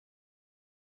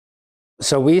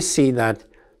So we see that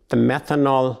the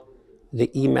eMethanol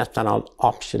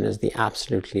option is the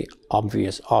absolutely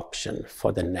obvious option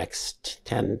for the next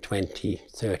 10, 20,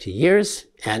 30 years,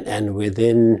 and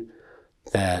within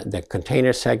the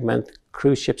container segment,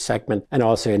 cruise ship segment, and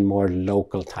also in more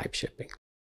local type shipping.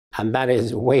 And that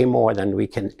is way more than we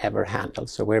can ever handle.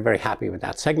 So we're very happy with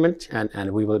that segment,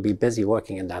 and we will be busy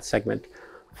working in that segment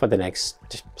for the next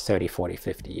 30, 40,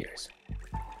 50 years.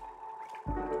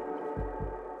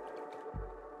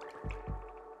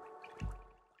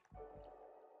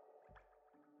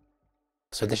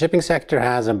 So the shipping sector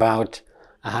has about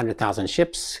 100,000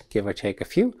 ships, give or take a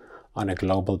few, on a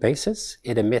global basis.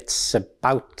 It emits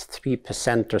about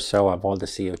 3% or so of all the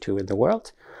CO2 in the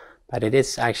world, but it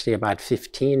is actually about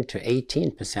 15 to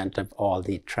 18% of all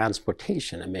the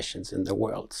transportation emissions in the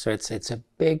world. So it's a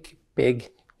big,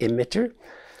 big emitter.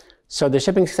 So the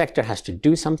shipping sector has to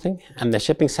do something, and the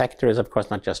shipping sector is, of course,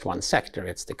 not just one sector.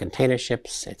 It's the container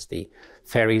ships, it's the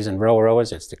ferries and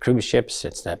ro-rows, it's the cruise ships,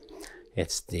 it's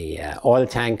the oil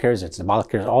tankers, it's the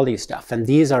bulkers, all these stuff. And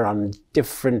these are on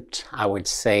different, I would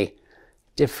say,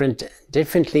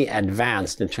 differently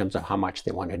advanced in terms of how much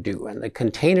they want to do. And the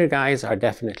container guys are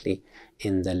definitely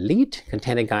in the lead.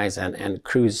 Container guys and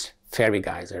cruise ferry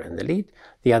guys are in the lead.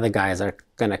 The other guys are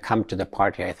going to come to the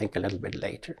party, I think, a little bit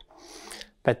later.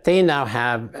 But they now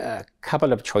have a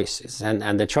couple of choices.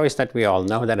 And the choice that we all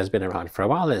know that has been around for a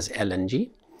while is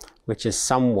LNG, which is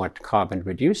somewhat carbon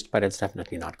reduced, but it's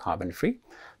definitely not carbon free.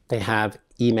 They have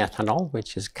eMethanol,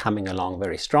 which is coming along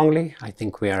very strongly. I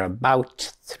think we are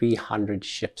about 300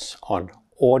 ships on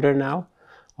order now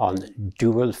on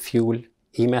dual fuel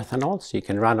eMethanol. So you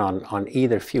can run on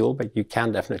either fuel, but you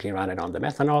can definitely run it on the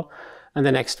methanol. And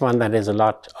the next one that is a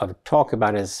lot of talk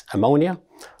about is ammonia,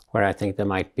 where I think there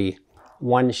might be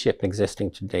one ship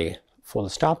existing today, full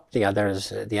stop. The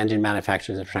others, the engine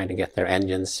manufacturers are trying to get their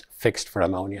engines fixed for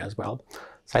ammonia as well.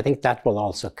 So I think that will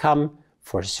also come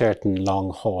for certain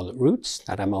long-haul routes,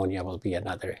 that ammonia will be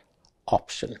another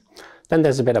option. Then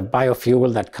there's a bit of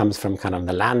biofuel that comes from kind of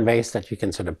the land base that you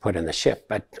can sort of put in the ship.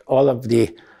 But all of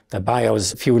the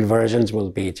biofuel versions will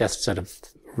be just sort of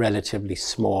relatively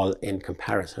small in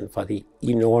comparison for the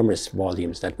enormous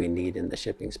volumes that we need in the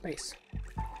shipping space.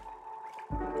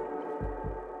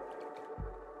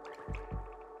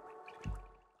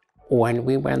 When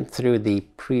we went through the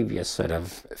previous sort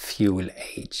of fuel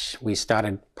age, we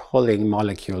started pulling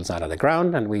molecules out of the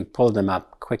ground, and we pulled them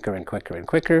up quicker and quicker and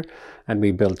quicker, and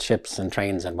we built ships and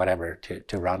trains and whatever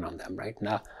to run on them. Right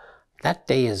now, that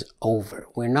day is over.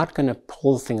 We're not going to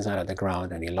pull things out of the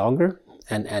ground any longer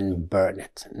and burn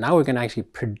it. Now we're going to actually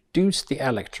produce the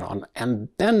electron and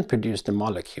then produce the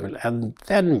molecule and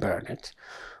then burn it,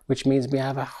 which means we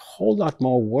have a whole lot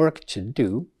more work to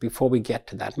do before we get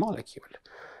to that molecule.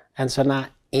 And so now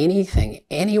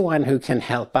anyone who can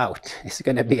help out is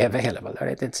going to be available.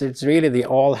 Right? It's really the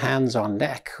all hands on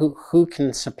deck who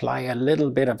can supply a little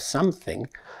bit of something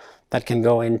that can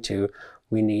go into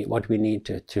what we need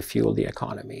to fuel the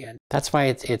economy. And that's why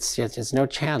it's no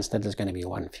chance that there's going to be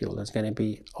one fuel. There's going to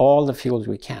be all the fuels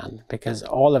we can, because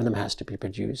all of them has to be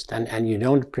produced. And you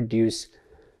don't produce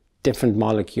different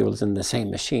molecules in the same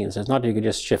machines. It's not you could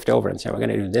just shift over and say, we're going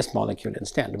to do this molecule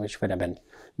instead, which would have been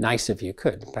nice if you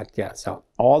could. But yeah, so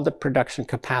all the production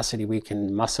capacity we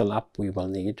can muscle up, we will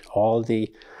need. All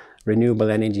the renewable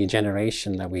energy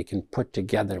generation that we can put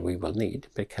together, we will need,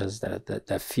 because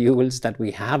the fuels that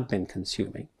we have been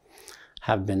consuming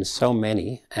have been so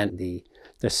many, and the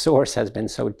source has been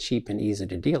so cheap and easy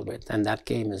to deal with, and that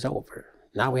game is over.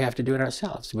 Now we have to do it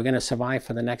ourselves. We're going to survive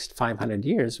for the next 500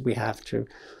 years. We have to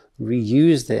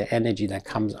reuse the energy that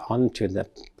comes onto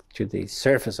the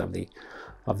surface of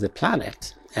the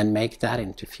planet and make that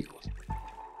into fuel.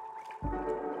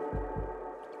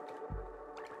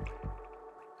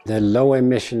 The low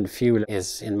emission fuel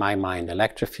is, in my mind,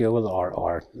 electrofuel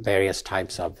or various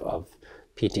types of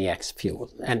PTX fuel.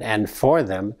 And for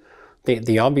them,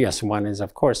 the obvious one is,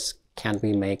 of course, can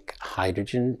we make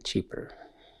hydrogen cheaper?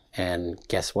 And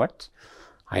guess what?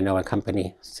 I know a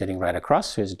company sitting right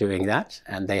across who's doing that,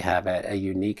 and they have a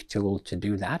unique tool to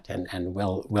do that, and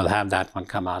we'll have that one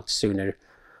come out sooner,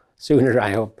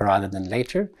 I hope, rather than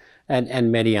later.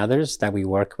 And many others that we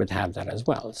work with have that as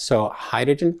well. So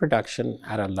hydrogen production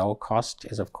at a low cost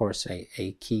is, of course,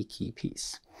 a key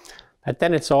piece. But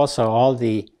then it's also all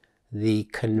the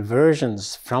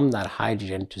conversions from that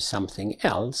hydrogen to something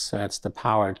else. So that's the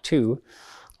power to,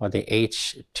 or the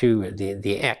H2,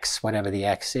 the X, whatever the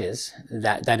X is,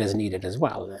 that is needed as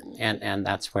well. And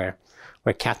that's where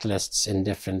catalysts in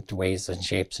different ways and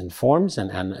shapes and forms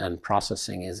and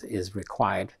processing is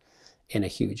required in a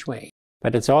huge way.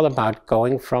 But it's all about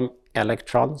going from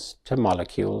electrons to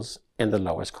molecules in the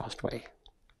lowest cost way.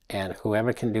 And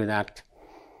whoever can do that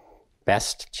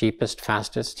best, cheapest,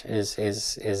 fastest is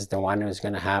the one who's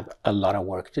going to have a lot of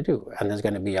work to do. And there's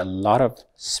going to be a lot of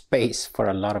space for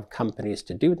a lot of companies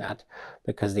to do that,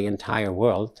 because the entire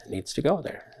world needs to go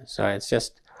there. So it's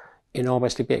just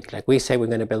enormously big. Like we say, we're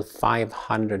going to build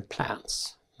 500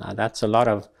 plants. Now that's a lot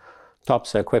of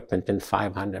Topsoe equipment in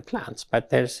 500 plants,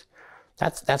 but that's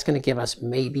going to give us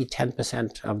maybe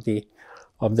 10%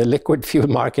 of the liquid fuel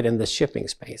market in the shipping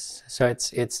space. So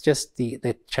it's just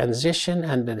the transition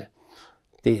and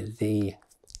the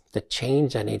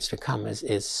change that needs to come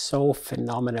is so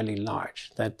phenomenally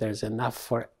large that there's enough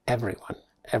for everyone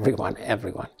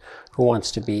who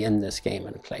wants to be in this game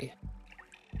and play.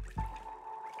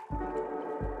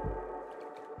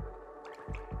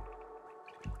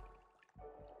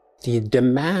 The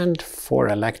demand for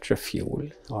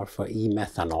electrofuel or for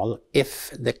eMethanol, if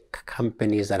the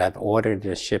companies that have ordered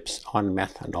the ships on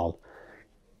methanol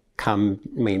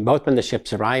both when the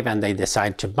ships arrive and they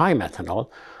decide to buy methanol,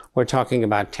 we're talking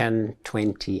about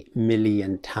 10-20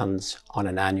 million tons on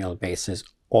an annual basis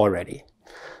already.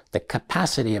 The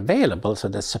capacity available, so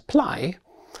the supply,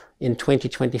 in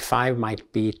 2025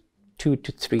 might be 200,000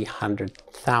 to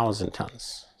 300,000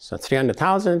 tons. So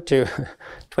 300,000 to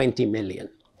 20 million.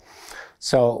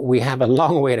 So we have a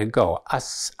long way to go.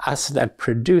 Us that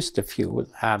produce the fuel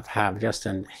have just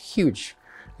a huge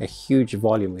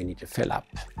volume we need to fill up.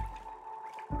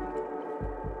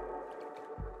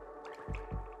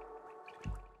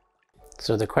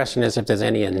 So the question is if there's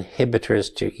any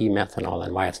inhibitors to eMethanol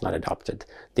and why it's not adopted.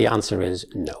 The answer is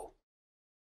no.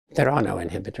 There are no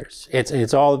inhibitors.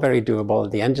 It's all very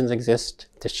doable. The engines exist,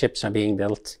 the ships are being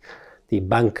built, the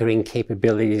bunkering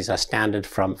capabilities are standard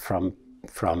from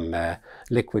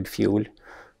liquid fuel.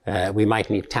 We might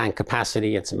need tank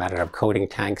capacity. It's a matter of coating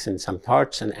tanks in some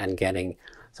parts and getting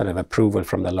sort of approval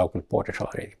from the local port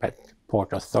authority. But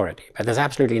there's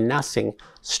absolutely nothing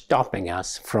stopping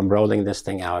us from rolling this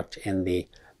thing out in the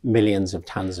millions of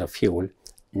tons of fuel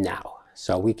now.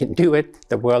 So we can do it.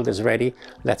 The world is ready.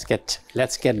 Let's get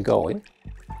going.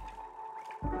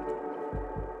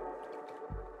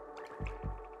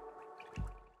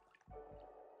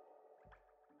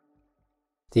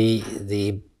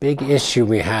 The big issue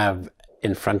we have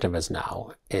in front of us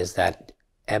now is that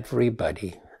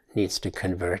everybody needs to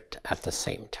convert at the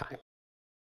same time.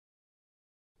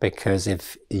 Because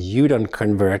if you don't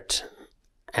convert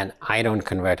and I don't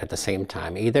convert at the same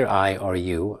time, either I or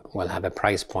you will have a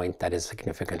price point that is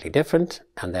significantly different,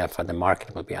 and therefore the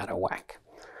market will be out of whack.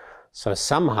 So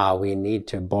somehow we need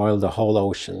to boil the whole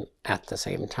ocean at the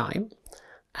same time,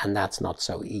 and that's not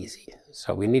so easy.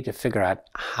 So we need to figure out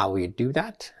how we do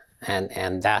that,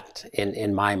 and that,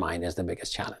 in my mind, is the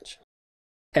biggest challenge.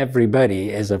 Everybody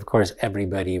is, of course,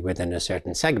 everybody within a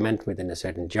certain segment, within a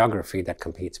certain geography that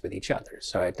competes with each other.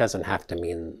 So it doesn't have to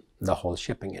mean the whole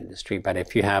shipping industry. But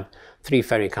if you have 3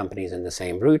 ferry companies in the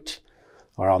same route,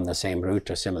 or on the same route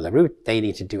or similar route, they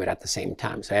need to do it at the same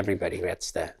time. So everybody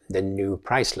gets the new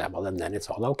price level, and then it's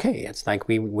all okay. It's like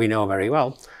we know very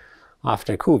well,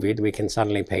 after COVID, we can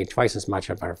suddenly pay twice as much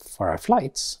for our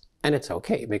flights, and it's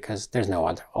okay because there's no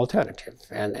other alternative.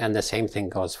 And the same thing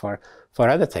goes for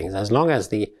other things. As long as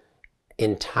the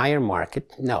entire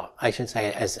market,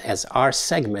 as our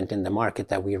segment in the market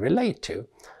that we relate to,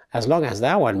 as long as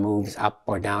that one moves up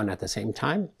or down at the same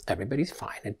time, everybody's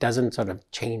fine. It doesn't sort of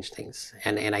change things.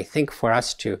 And I think for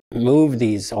us to move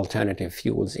these alternative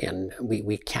fuels in,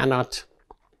 we cannot,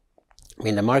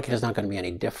 the market is not going to be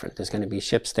any different. There's going to be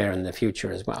ships there in the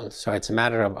future as well. So it's a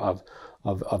matter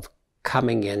of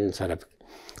coming in sort of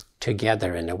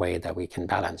together in a way that we can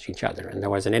balance each other. And there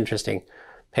was an interesting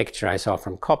picture I saw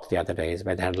from COP the other days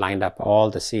where they had lined up all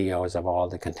the CEOs of all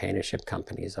the container ship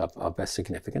companies of a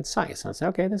significant size. And I said,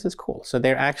 okay, this is cool. So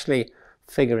they're actually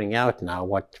figuring out now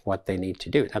what they need to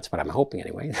do. That's what I'm hoping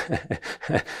anyway.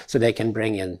 So they can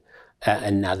bring in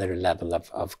another level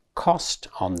of cost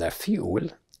on their fuel,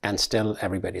 and still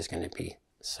everybody's going to be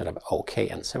sort of okay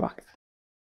and survive.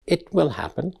 It will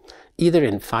happen either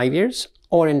in 5 years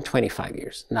or in 25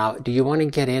 years. Now, do you want to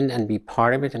get in and be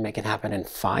part of it and make it happen in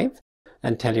 5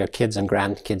 and tell your kids and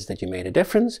grandkids that you made a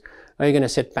difference? Or are you going to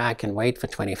sit back and wait for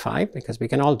 25? Because we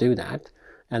can all do that.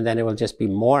 And then it will just be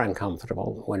more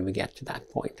uncomfortable when we get to that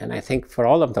point. And I think for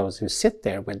all of those who sit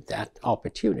there with that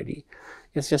opportunity,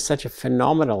 it's just such a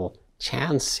phenomenal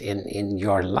chance in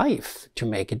your life to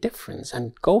make a difference,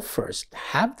 and go first,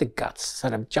 have the guts,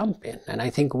 sort of jump in. And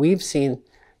I think we've seen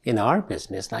in our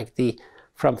business, like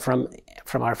from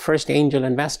our first angel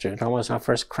investor, almost our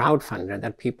first crowdfunder,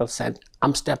 that people said,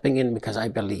 I'm stepping in because I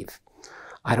believe.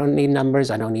 I don't need numbers,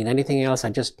 I don't need anything else, I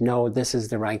just know this is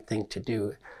the right thing to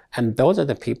do. And those are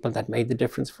the people that made the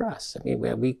difference for us. I mean,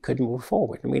 where we could move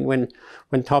forward. I mean, when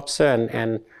Topsoe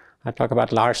and I talk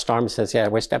about Lars Storm says, yeah,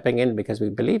 we're stepping in because we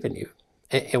believe in you.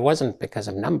 It wasn't because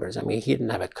of numbers. I mean, he didn't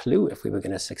have a clue if we were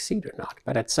going to succeed or not.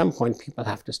 But at some point, people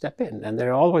have to step in. And there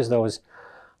are always those,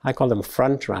 I call them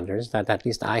front runners, that at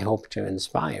least I hope to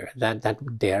inspire,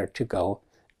 that dare to go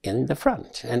in the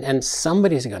front. And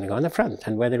somebody's going to go in the front.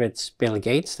 And whether it's Bill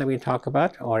Gates that we talk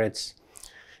about, or it's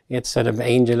sort of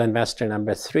angel investor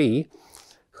number 3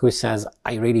 who says,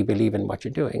 I really believe in what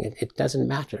you're doing. It doesn't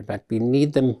matter, but we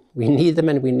need them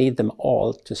and we need them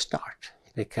all to start,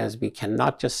 because we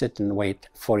cannot just sit and wait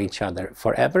for each other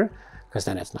forever, because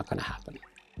then it's not going to happen.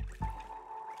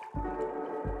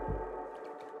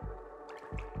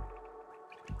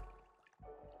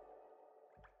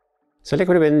 So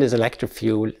Liquid Wind is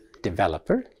electrofuel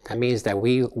developer. That means that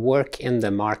we work in the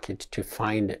market to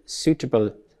find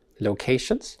suitable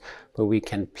locations where we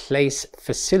can place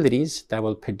facilities that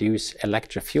will produce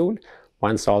electrofuel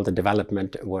once all the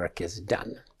development work is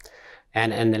done.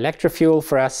 And an electrofuel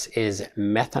for us is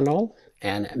methanol,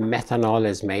 and methanol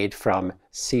is made from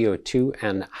CO2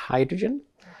 and hydrogen.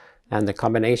 And the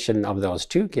combination of those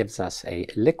two gives us a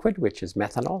liquid, which is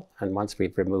methanol. And once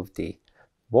we've removed the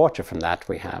water from that,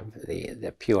 we have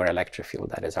the pure electrofuel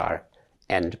that is our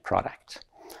end product.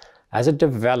 As a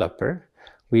developer,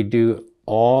 we do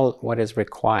all what is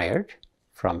required,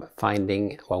 from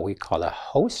finding what we call a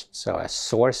host, so a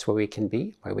source where we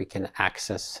can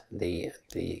access the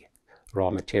raw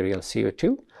material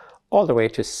CO2, all the way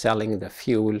to selling the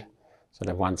fuel sort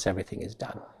of once everything is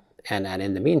done. And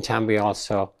in the meantime, we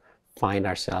also find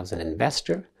ourselves an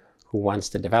investor who, once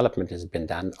the development has been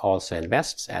done, also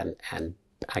invests and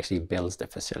actually builds the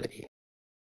facility.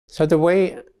 So the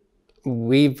way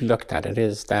we've looked at it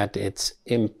is that it's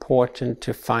important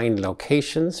to find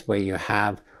locations where you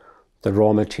have the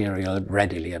raw material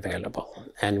readily available.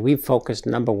 And we've focused,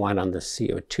 number 1, on the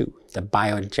CO2, the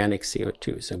biogenic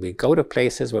CO2. So we go to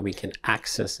places where we can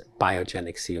access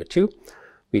biogenic CO2.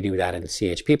 We do that in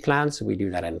CHP plants, we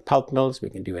do that in pulp mills, we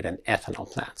can do it in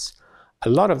ethanol plants. A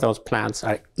lot of those plants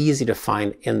are easy to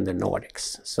find in the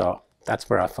Nordics. So that's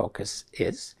where our focus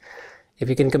is. If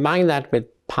you can combine that with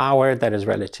power that is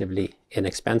relatively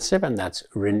inexpensive, and that's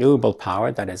renewable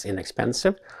power that is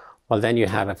inexpensive, well, then you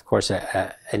have, of course,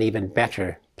 an even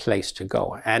better place to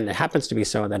go. And it happens to be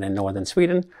so that in northern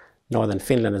Sweden, northern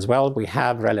Finland as well, we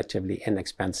have relatively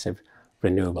inexpensive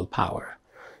renewable power.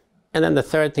 And then the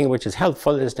third thing which is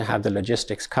helpful is to have the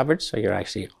logistics covered, so you're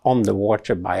actually on the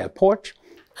water by a port,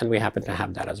 and we happen to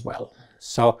have that as well.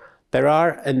 So there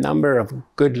are a number of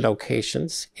good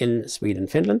locations in Sweden,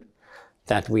 Finland,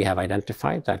 that we have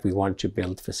identified that we want to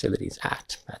build facilities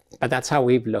at. But that's how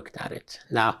we've looked at it.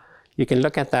 Now, you can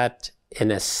look at that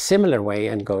in a similar way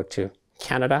and go to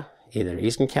Canada, either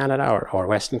Eastern Canada or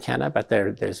Western Canada, but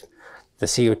there's the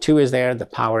CO2 is there, the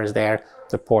power is there,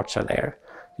 the ports are there.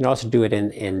 You can also do it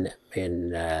in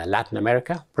Latin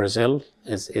America. Brazil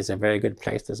is a very good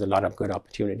place. There's a lot of good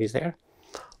opportunities there.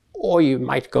 Or you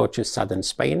might go to southern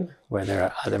Spain, where there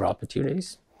are other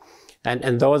opportunities.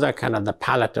 And those are kind of the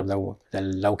palette of the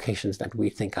locations that we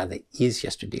think are the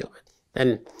easiest to deal with.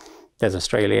 Then there's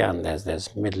Australia and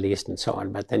there's Middle East and so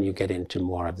on, but then you get into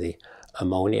more of the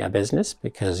ammonia business,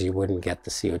 because you wouldn't get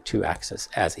the CO2 access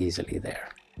as easily there.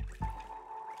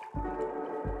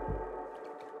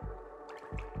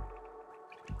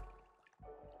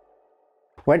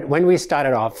 When we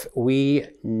started off, we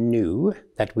knew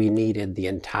that we needed the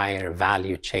entire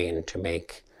value chain to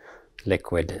make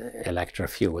liquid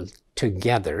electrofuel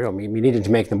together. I mean, we needed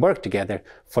to make them work together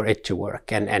for it to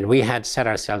work. And we had set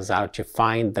ourselves out to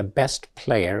find the best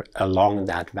player along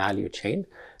that value chain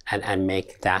and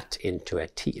make that into a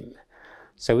team.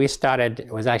 So we started,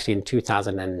 it was actually in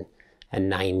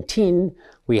 2019,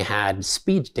 we had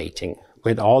speed dating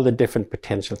with all the different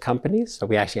potential companies. So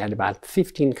we actually had about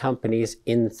 15 companies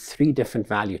in 3 different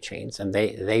value chains, and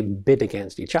they bid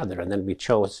against each other. And then we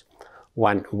chose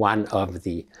one of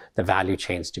the value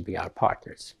chains to be our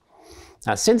partners.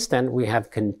 Now, since then, we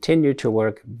have continued to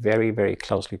work very, very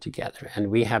closely together. And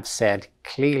we have said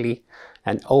clearly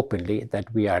and openly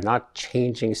that we are not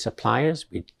changing suppliers.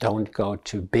 We don't go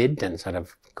to bid and sort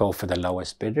of go for the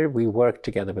lowest bidder. We work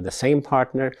together with the same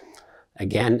partner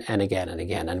again and again and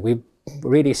again. And we've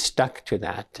really stuck to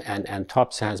that. And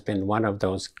Topsoe has been one of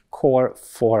those core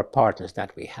 4 partners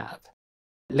that we have.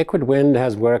 Liquid Wind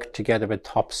has worked together with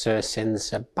Topsoe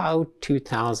since about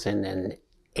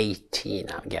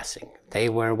 2018, I'm guessing. They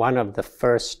were one of the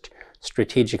first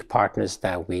strategic partners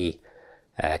that we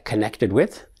connected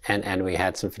with. And we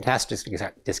had some fantastic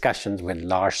discussions with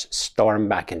Lars Storm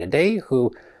back in the day,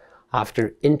 who,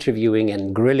 after interviewing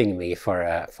and grilling me for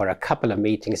a couple of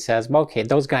meetings, says, well, okay,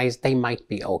 those guys, they might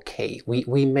be okay.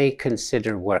 We may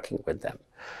consider working with them.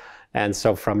 And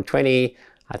so from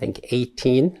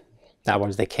 2018, that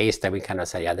was the case that we kind of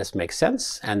said, yeah, this makes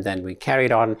sense. And then we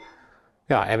carried on,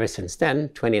 yeah, ever since then,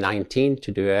 2019,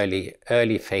 to do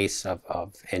early phase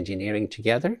of engineering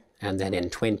together. And then in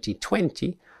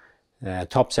 2020,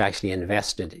 Topsoe actually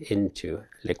invested into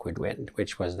Liquid Wind,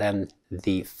 which was then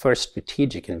the first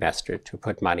strategic investor to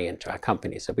put money into our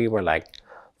company. So we were like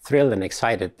thrilled and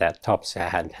excited that Topsoe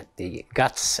had the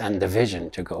guts and the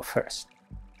vision to go first.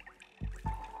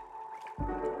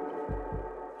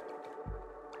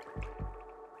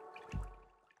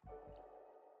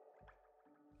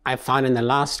 I found in the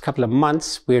last couple of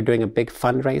months, we're doing a big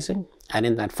fundraising. And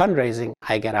in that fundraising,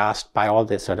 I get asked by all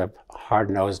this sort of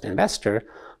hard-nosed investor,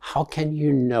 how can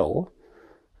you know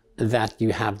that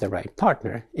you have the right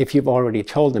partner if you've already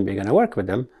told them you're going to work with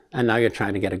them and now you're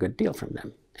trying to get a good deal from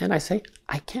them? And I say,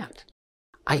 I can't.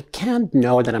 I can't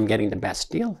know that I'm getting the best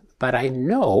deal, but I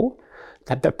know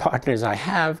that the partners I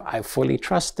have, I fully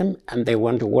trust them and they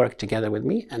want to work together with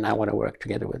me and I want to work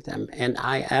together with them. And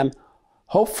I am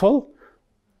hopeful,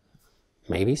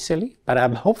 maybe silly, but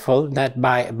I'm hopeful that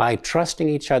by trusting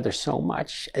each other so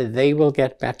much, they will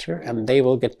get better and they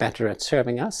will get better at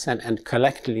serving us, and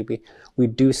collectively we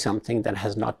do something that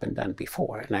has not been done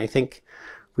before. And I think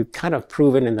we've kind of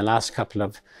proven in the last couple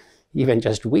of even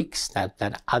just weeks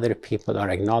that other people are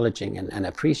acknowledging and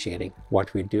appreciating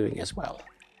what we're doing as well.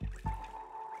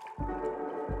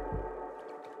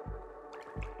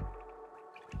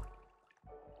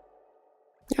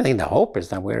 I think the hope is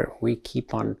that we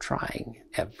keep on trying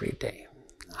every day.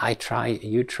 I try,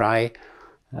 you try,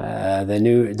 the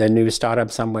new startup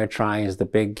somewhere tries, the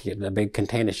big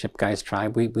container ship guys try.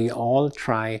 We all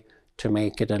try to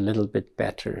make it a little bit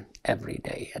better every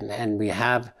day. And we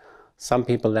have some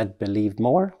people that believe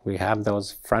more. We have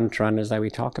those front runners that we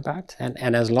talk about.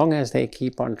 And as long as they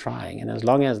keep on trying, and as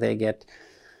long as they get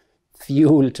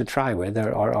fuel to try with,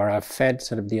 or are fed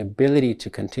sort of the ability to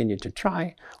continue to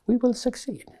try, we will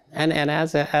succeed. And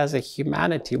as a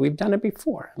humanity, we've done it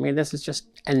before. I mean, this is just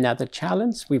another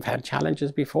challenge. We've had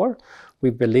challenges before.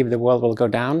 We believe the world will go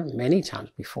down many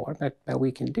times before, but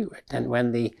we can do it. And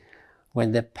when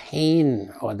the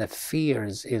pain or the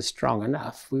fears is strong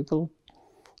enough,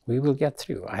 we will get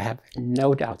through. I have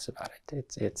no doubts about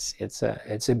it.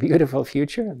 It's a beautiful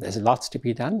future. There's lots to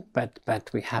be done, but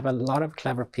we have a lot of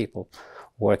clever people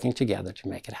working together to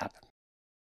make it happen.